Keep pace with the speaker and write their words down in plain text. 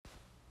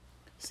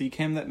Seek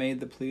him that made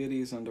the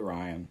Pleiades and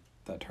Orion,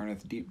 that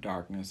turneth deep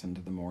darkness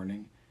into the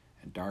morning,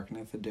 and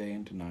darkeneth the day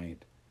into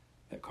night,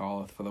 that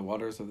calleth for the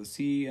waters of the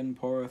sea, and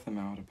poureth them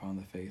out upon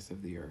the face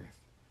of the earth.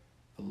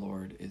 The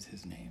Lord is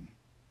his name.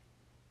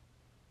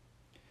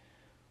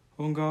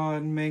 O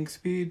God, make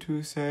speed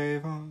to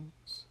save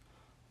us.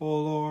 O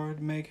Lord,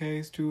 make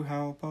haste to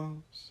help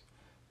us.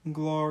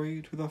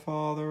 Glory to the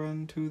Father,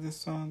 and to the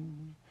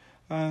Son,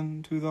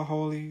 and to the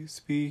Holy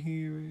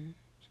Spirit,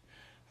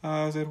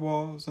 as it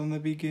was in the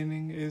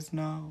beginning, is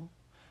now,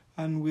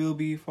 and will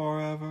be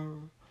forever.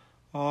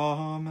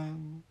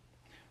 Amen.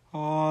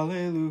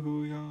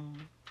 Alleluia.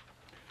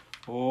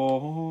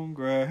 O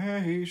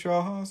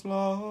gracious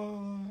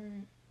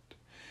light,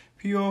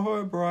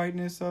 pure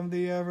brightness of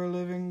the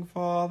ever-living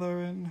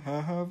Father in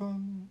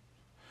heaven,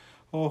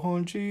 O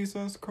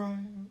Jesus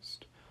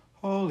Christ,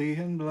 holy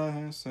and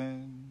blessed,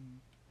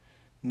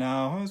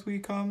 now as we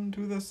come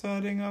to the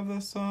setting of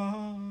the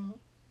sun,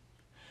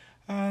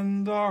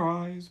 and our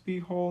eyes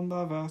behold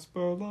the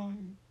vesper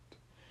light,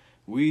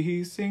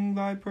 we sing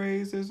thy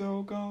praises,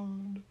 O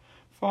God,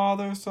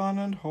 Father, Son,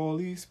 and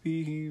Holy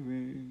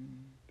Spirit.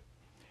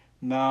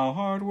 Thou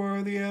art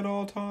worthy at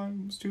all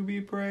times to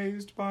be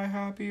praised by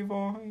happy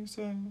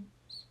voices,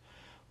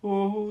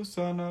 O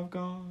Son of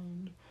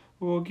God,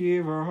 O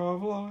Giver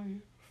of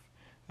life,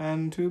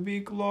 and to be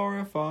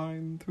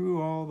glorified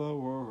through all the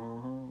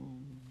world.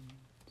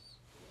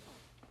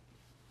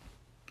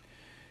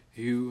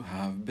 You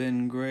have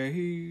been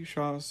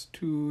gracious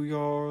to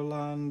your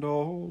land,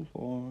 O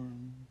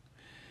Lord.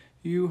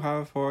 You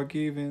have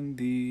forgiven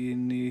the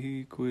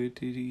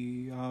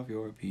iniquity of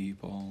your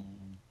people.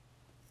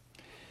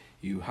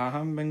 You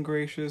have been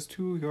gracious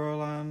to your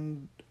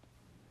land,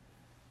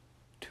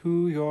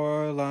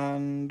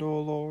 O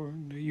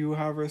Lord. You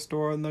have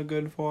restored the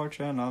good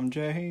fortune of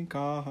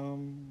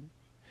Jacob.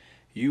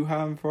 You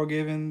have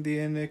forgiven the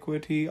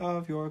iniquity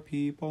of your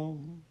people,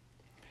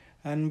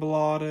 and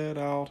blotted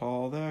out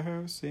all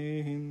their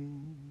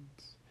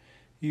sins.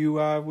 You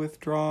have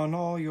withdrawn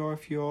all your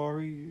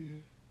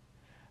fury,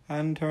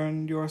 and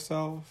turned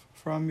yourself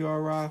from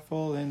your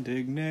wrathful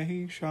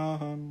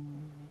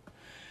indignation.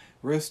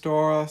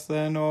 Restore us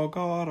then, O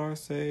God, our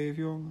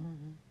Saviour.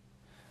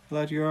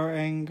 Let your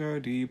anger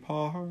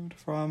depart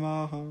from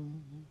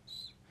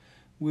us.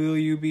 Will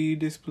you be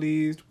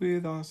displeased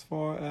with us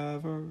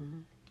forever?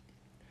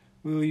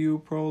 Will you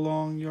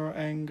prolong your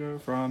anger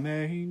from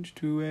age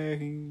to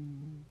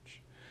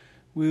age?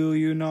 Will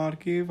you not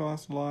give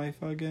us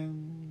life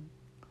again,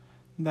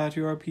 that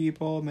your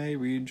people may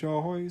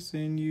rejoice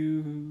in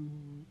you?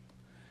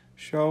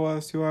 Show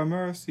us your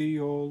mercy,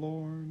 O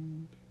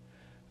Lord,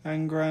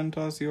 and grant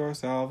us your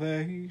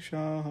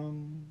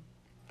salvation.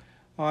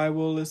 I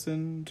will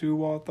listen to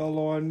what the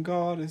Lord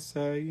God is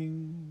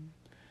saying,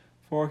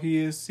 for he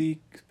is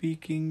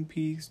speaking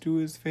peace to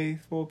his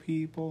faithful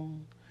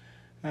people,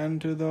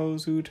 and to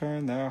those who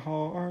turn their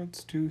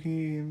hearts to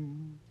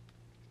him.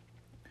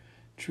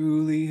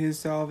 Truly his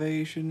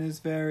salvation is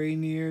very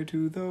near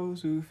to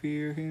those who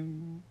fear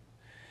him,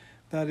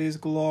 that his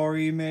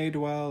glory may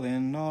dwell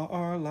in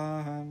our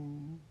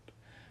land.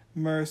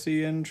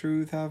 Mercy and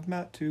truth have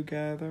met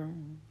together.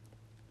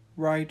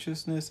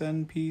 Righteousness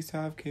and peace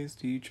have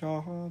kissed each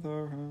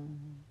other.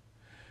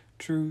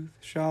 Truth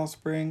shall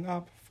spring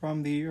up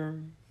from the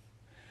earth,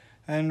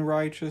 and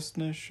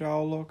righteousness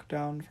shall look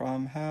down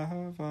from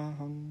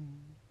heaven.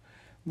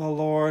 The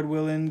Lord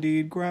will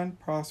indeed grant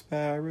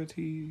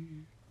prosperity,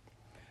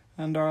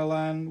 and our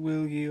land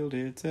will yield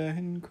its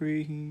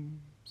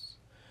increase.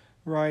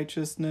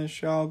 Righteousness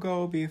shall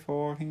go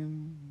before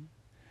him,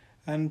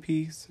 and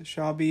peace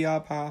shall be a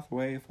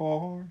pathway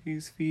for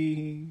his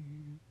feet.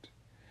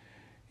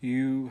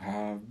 You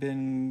have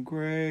been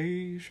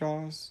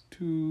gracious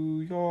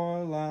to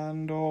your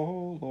land,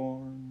 O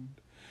Lord.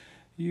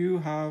 You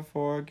have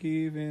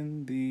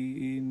forgiven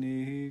the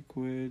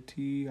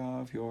iniquity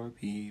of your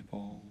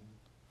people.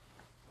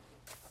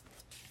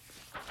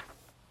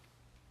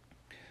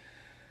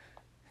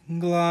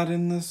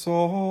 Gladden the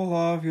soul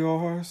of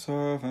your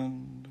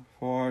servant,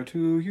 for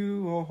to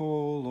you, O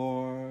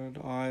Lord,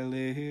 I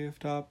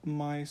lift up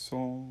my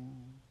soul.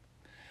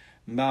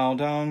 Bow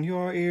down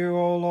your ear,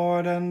 O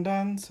Lord, and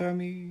answer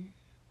me,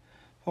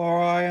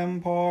 for I am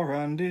poor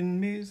and in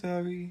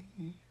misery.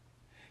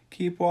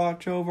 Keep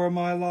watch over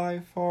my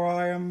life, for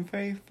I am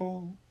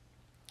faithful.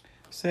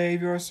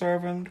 Save your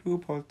servant who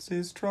puts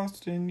his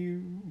trust in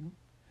you.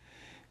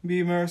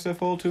 Be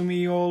merciful to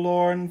me, O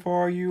Lord,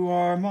 for you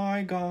are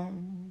my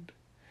God.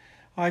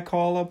 I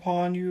call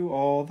upon you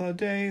all the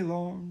day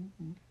long.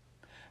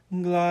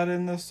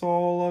 Gladden the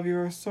soul of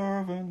your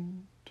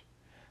servant,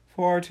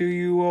 for to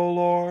you, O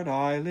Lord,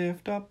 I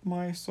lift up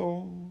my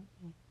soul.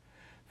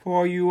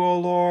 For you, O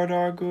Lord,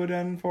 are good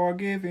and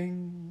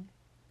forgiving,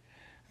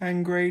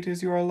 and great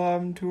is your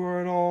love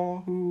toward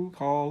all who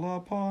call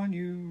upon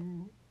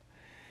you.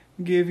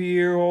 Give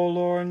ear, O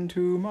Lord,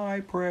 to my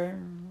prayer,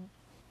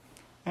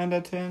 and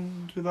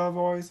attend to the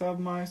voice of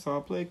my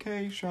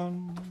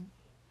supplication.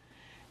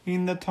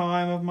 In the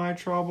time of my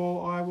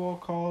trouble I will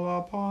call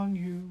upon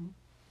you,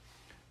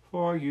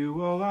 for you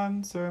will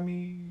answer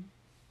me.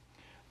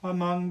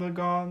 Among the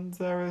gods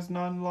there is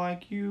none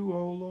like you,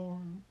 O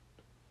Lord,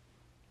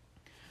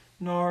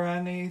 nor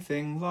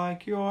anything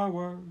like your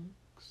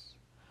works.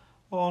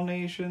 All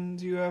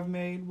nations you have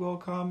made will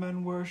come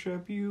and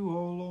worship you,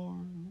 O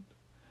Lord,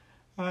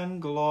 and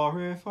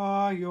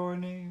glorify your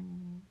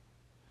name.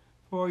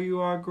 For you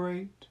are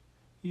great,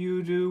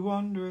 you do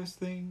wondrous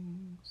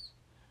things,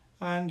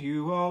 and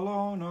you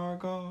alone are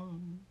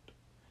God.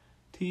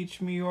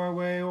 Teach me your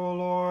way, O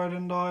Lord,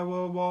 and I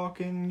will walk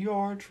in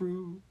your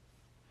truth.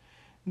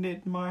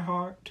 Knit my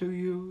heart to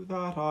you,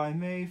 that I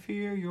may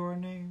fear your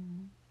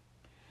name.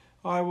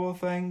 I will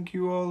thank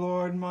you, O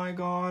Lord my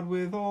God,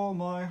 with all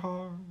my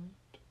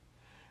heart,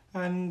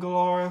 and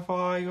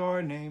glorify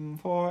your name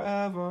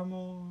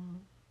forevermore.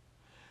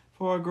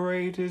 For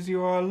great is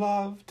your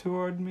love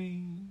toward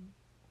me.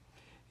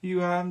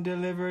 You have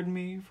delivered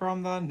me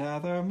from the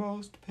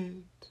nethermost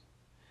pit.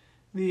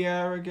 The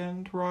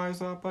arrogant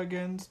rise up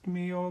against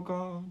me, O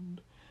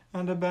God,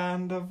 and a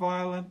band of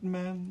violent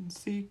men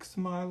seeks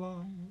my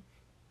life.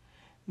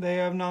 They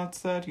have not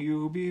set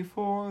you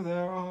before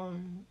their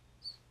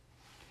eyes.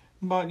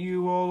 But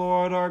you, O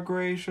Lord, are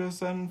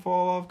gracious and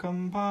full of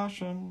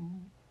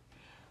compassion,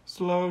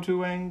 slow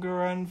to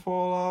anger and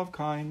full of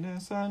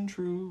kindness and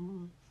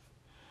truth.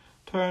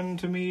 Turn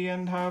to me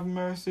and have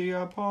mercy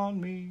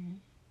upon me.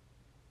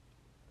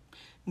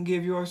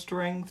 Give your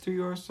strength to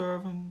your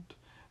servant,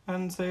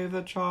 and save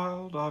the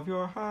child of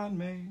your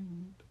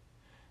handmaid.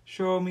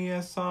 Show me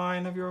a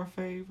sign of your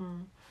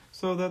favor,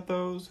 so that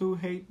those who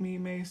hate me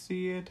may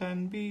see it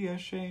and be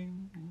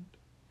ashamed.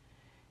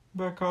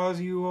 Because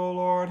you, O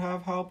Lord,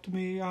 have helped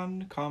me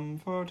and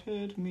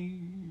comforted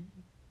me.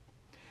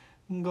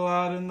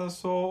 Gladden the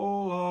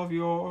soul of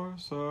your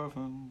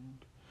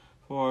servant,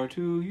 for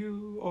to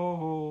you, O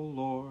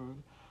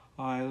Lord,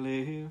 I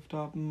lift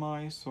up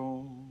my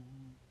soul.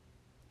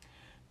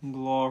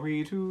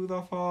 Glory to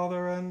the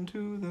Father, and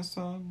to the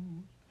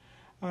Son,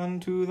 and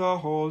to the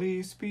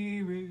Holy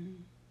Spirit,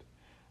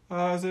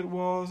 as it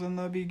was in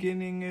the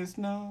beginning, is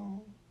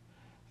now,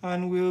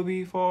 and will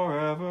be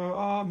forever.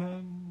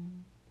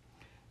 Amen.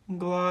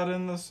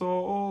 Gladden the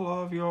soul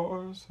of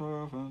your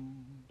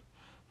servant,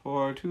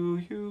 for to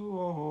you,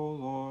 O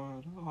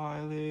Lord,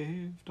 I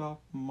lift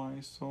up my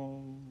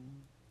soul.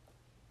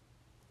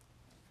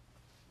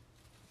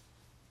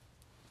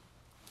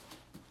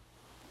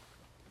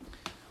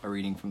 A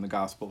reading from the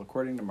Gospel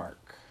according to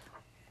Mark.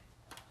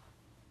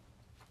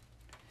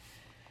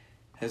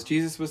 As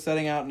Jesus was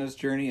setting out on his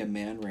journey, a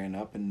man ran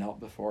up and knelt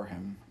before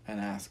him and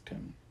asked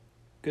him,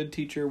 "Good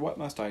teacher, what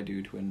must I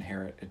do to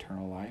inherit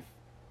eternal life?"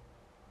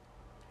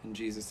 And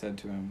Jesus said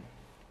to him,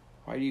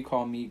 "Why do you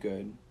call me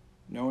good?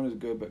 No one is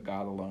good but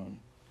God alone.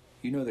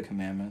 You know the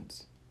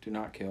commandments. Do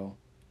not kill.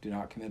 Do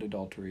not commit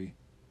adultery.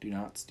 Do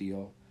not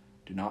steal.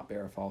 Do not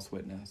bear false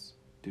witness.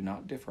 Do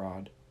not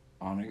defraud.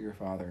 Honor your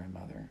father and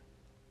mother."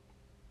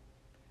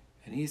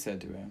 And he said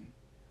to him,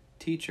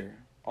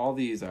 "Teacher, all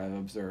these I have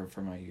observed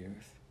from my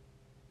youth."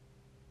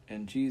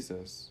 And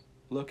Jesus,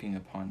 looking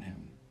upon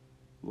him,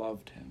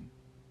 loved him,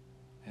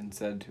 and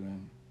said to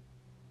him,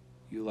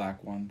 "You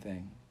lack one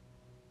thing.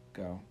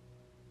 Go,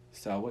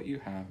 sell what you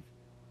have,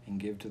 and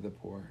give to the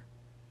poor,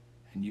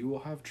 and you will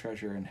have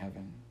treasure in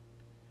heaven.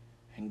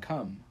 And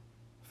come,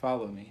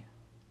 follow me."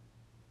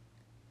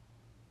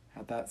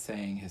 At that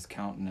saying his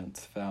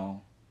countenance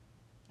fell,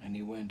 and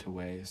he went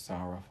away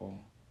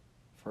sorrowful,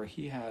 for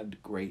he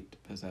had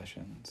great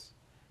possessions.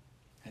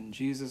 And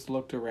Jesus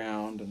looked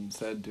around and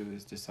said to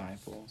his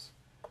disciples,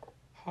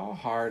 "How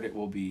hard it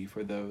will be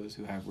for those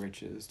who have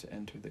riches to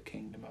enter the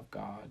kingdom of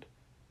God."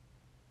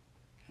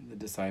 And the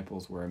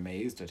disciples were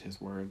amazed at his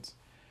words.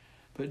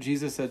 But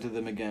Jesus said to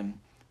them again,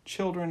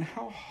 "Children,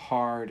 how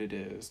hard it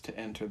is to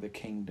enter the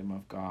kingdom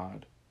of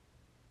God.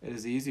 It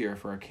is easier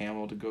for a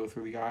camel to go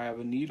through the eye of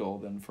a needle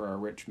than for a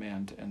rich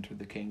man to enter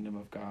the kingdom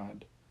of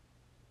God."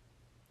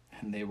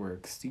 And they were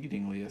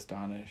exceedingly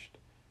astonished,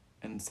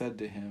 and said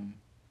to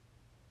him,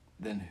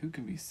 "Then who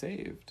can be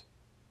saved?"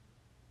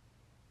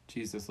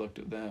 Jesus looked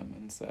at them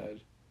and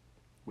said,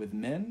 "With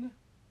men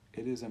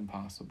it is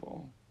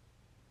impossible,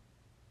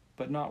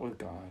 but not with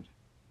God,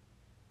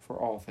 for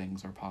all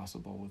things are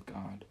possible with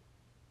God."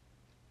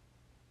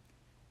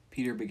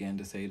 Peter began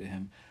to say to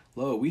him,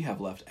 "Lo, we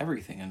have left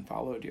everything and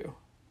followed you."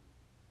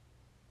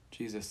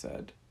 Jesus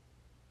said,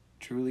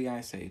 "Truly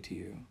I say to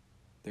you,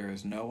 there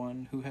is no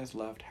one who has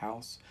left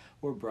house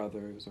or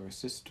brothers or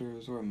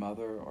sisters or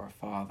mother or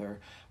father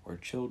or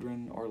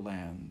children or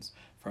lands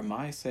for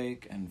my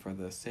sake and for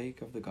the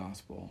sake of the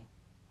gospel,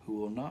 who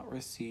will not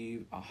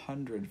receive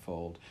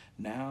 100-fold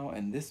now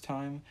and this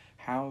time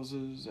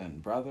houses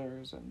and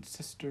brothers and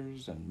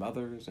sisters and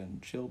mothers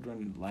and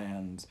children and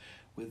lands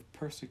with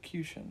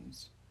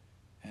persecutions,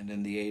 and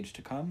in the age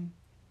to come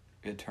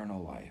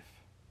eternal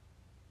life.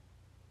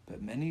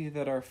 But many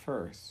that are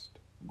first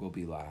will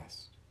be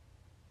last,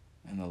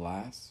 and the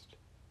last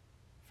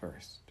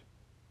first."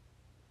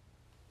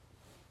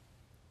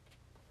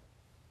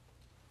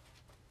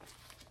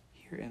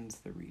 Here ends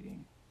the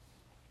reading.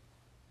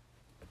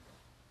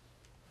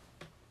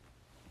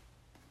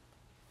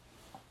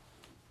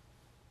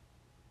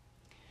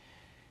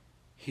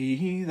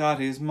 He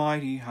that is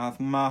mighty hath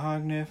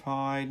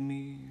magnified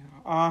me,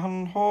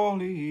 and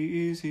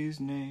holy is his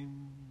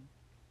name.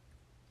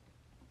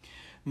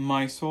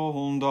 My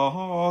soul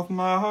doth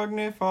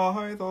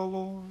magnify the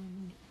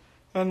Lord,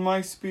 and my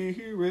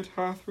spirit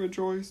hath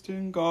rejoiced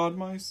in God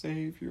my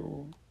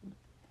Saviour.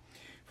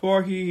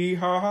 For he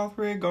hath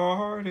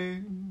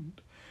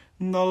regarded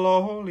the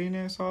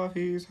lowliness of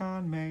his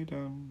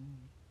handmaiden.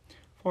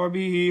 For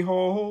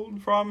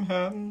behold, from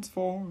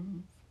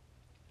henceforth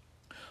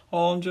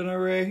all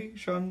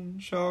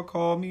generations shall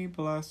call me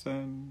blessed.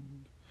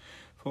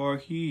 For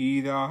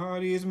he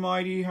that is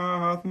mighty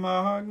hath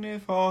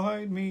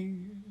magnified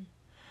me,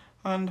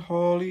 and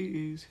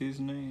holy is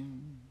his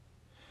name.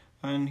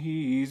 And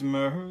his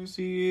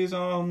mercy is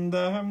on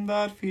them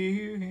that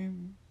fear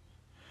him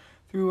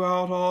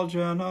throughout all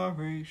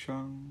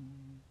generations.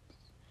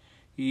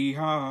 He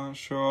has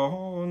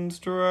shown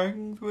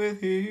strength with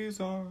his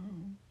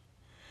arm.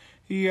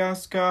 He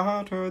has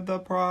scattered the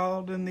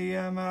proud in the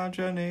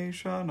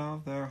imagination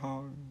of their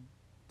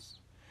hearts.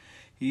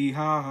 He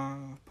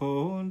hath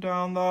pulled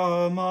down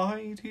the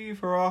mighty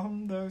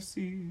from their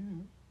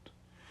seat,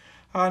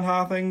 and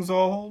hath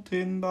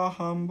exalted the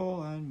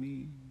humble and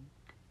meek.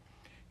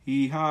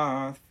 He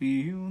hath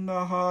filled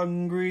the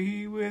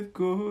hungry with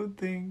good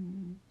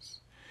things,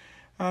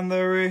 and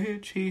the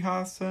rich he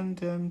hath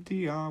sent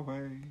empty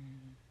away.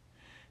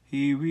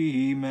 He,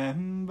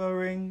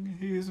 remembering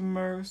his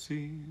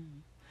mercy,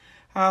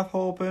 hath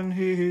opened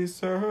his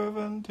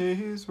servant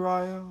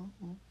Israel,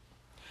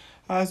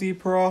 as he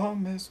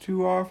promised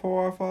to our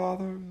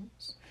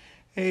forefathers,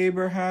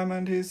 Abraham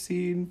and his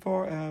seed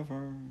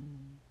forever.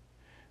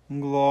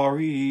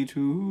 Glory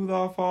to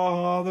the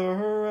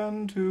Father,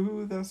 and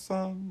to the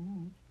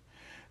Son,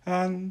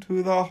 and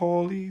to the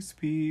Holy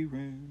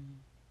Spirit,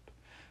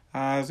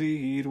 as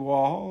it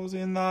was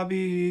in the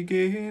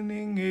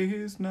beginning,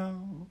 is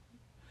now,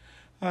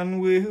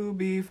 and will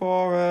be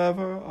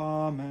forever.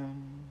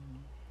 Amen.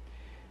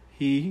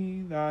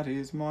 He that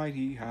is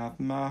mighty hath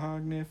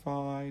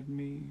magnified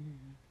me,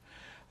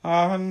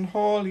 and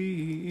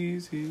holy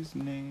is his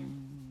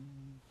name.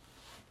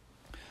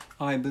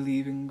 I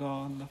believe in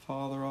God, the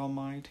Father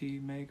Almighty,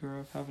 maker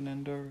of heaven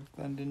and earth,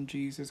 and in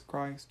Jesus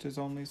Christ, his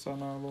only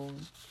Son, our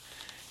Lord.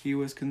 He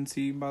was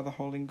conceived by the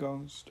Holy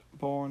Ghost,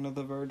 born of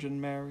the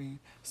Virgin Mary,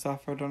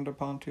 suffered under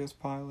Pontius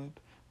Pilate,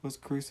 was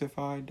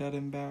crucified, dead,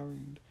 and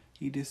buried.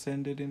 He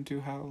descended into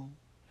hell.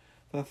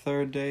 The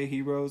third day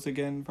he rose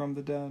again from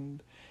the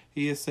dead.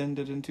 He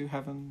ascended into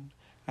heaven,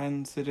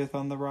 and sitteth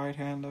on the right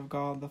hand of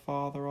God the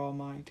Father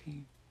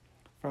Almighty.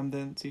 From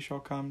thence he shall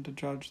come to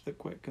judge the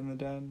quick and the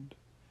dead.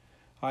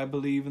 I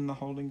believe in the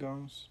Holy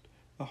Ghost,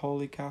 the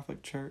Holy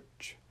Catholic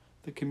Church,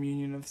 the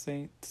communion of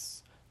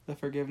saints, the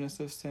forgiveness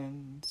of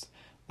sins,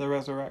 the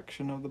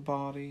resurrection of the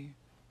body,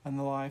 and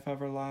the life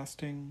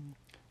everlasting.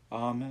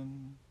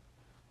 Amen.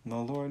 The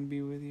Lord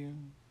be with you.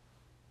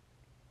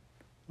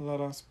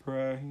 Let us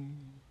pray.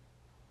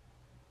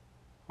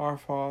 Our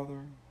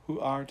Father, who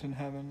art in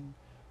heaven,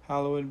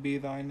 hallowed be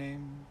thy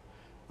name.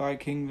 Thy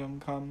kingdom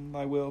come,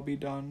 thy will be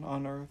done,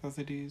 on earth as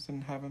it is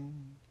in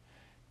heaven.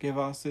 Give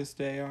us this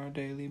day our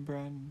daily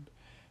bread,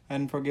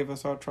 and forgive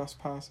us our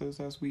trespasses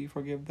as we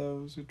forgive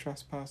those who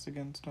trespass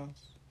against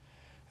us.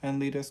 And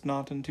lead us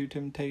not into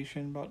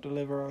temptation, but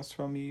deliver us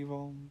from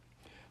evil.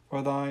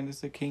 For thine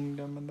is the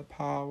kingdom, and the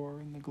power,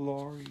 and the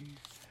glory,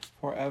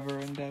 forever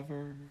and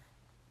ever.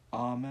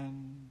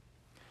 Amen.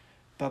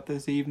 That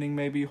this evening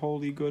may be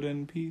wholly good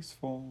and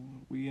peaceful,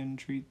 we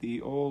entreat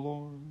thee, O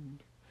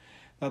Lord.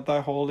 That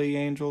thy holy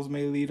angels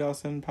may lead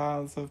us in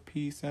paths of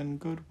peace and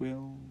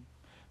goodwill,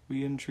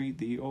 we entreat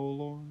thee, O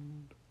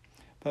Lord.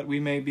 That we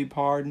may be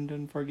pardoned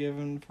and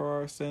forgiven for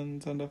our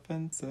sins and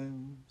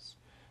offences,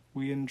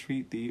 we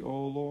entreat thee,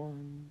 O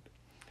Lord.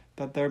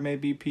 That there may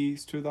be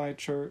peace to thy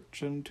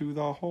church and to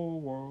the whole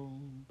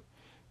world,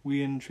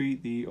 we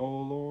entreat thee, O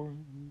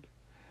Lord.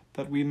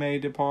 That we may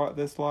depart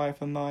this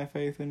life in thy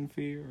faith and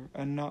fear,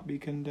 and not be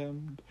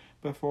condemned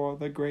before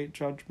the great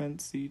judgment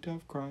seat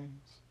of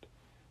Christ,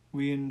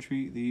 we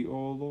entreat thee,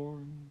 O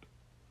Lord.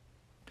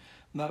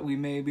 That we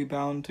may be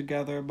bound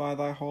together by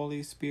thy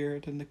Holy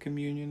Spirit in the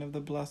communion of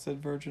the Blessed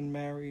Virgin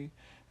Mary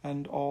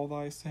and all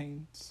thy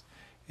saints,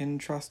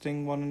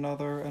 entrusting one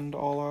another and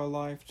all our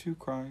life to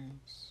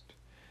Christ,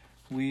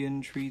 we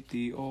entreat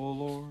thee, O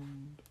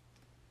Lord.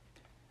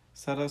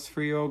 Set us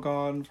free, O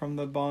God, from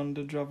the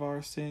bondage of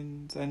our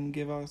sins, and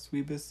give us,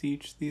 we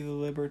beseech thee, the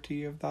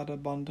liberty of that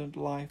abundant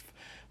life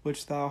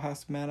which thou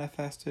hast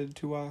manifested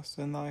to us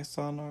in thy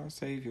Son, our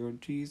Saviour,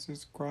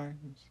 Jesus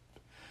Christ,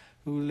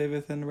 who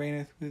liveth and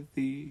reigneth with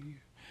thee,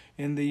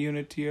 in the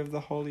unity of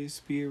the Holy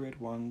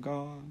Spirit, one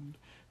God,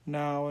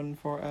 now and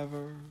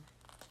forever.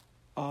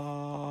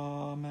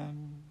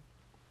 Amen.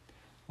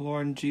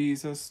 Lord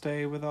Jesus,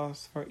 stay with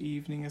us, for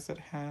evening is at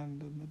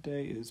hand, and the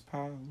day is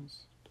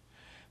past.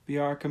 Be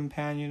our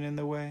companion in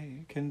the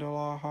way, kindle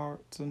our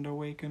hearts, and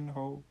awaken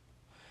hope,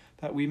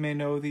 that we may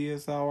know thee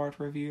as thou art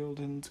revealed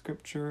in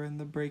Scripture in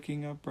the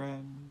breaking of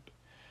bread.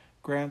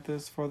 Grant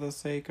this for the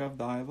sake of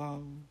thy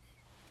love.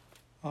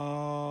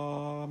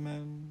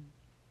 Amen.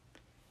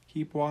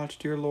 Keep watch,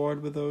 dear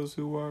Lord, with those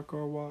who work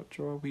or watch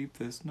or weep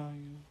this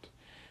night,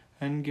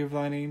 and give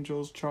thine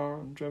angels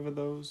charge over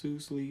those who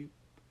sleep.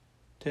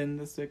 Tend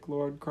the sick,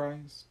 Lord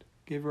Christ.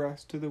 Give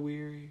rest to the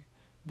weary.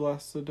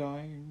 Bless the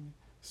dying.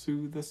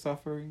 Soothe the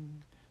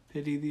suffering.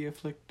 Pity the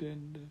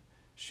afflicted.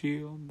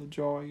 Shield the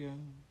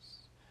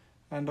joyous.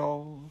 And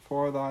all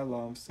for thy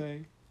love's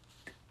sake.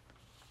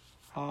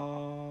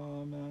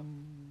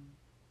 Amen.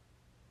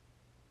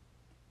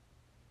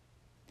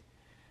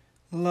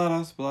 Let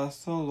us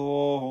bless the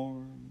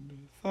Lord.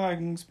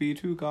 Thanks be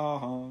to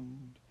God.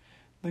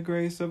 The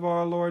grace of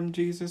our Lord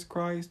Jesus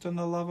Christ, and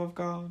the love of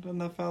God,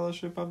 and the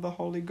fellowship of the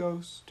Holy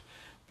Ghost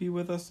be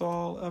with us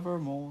all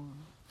evermore.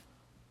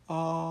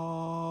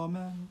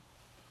 Amen.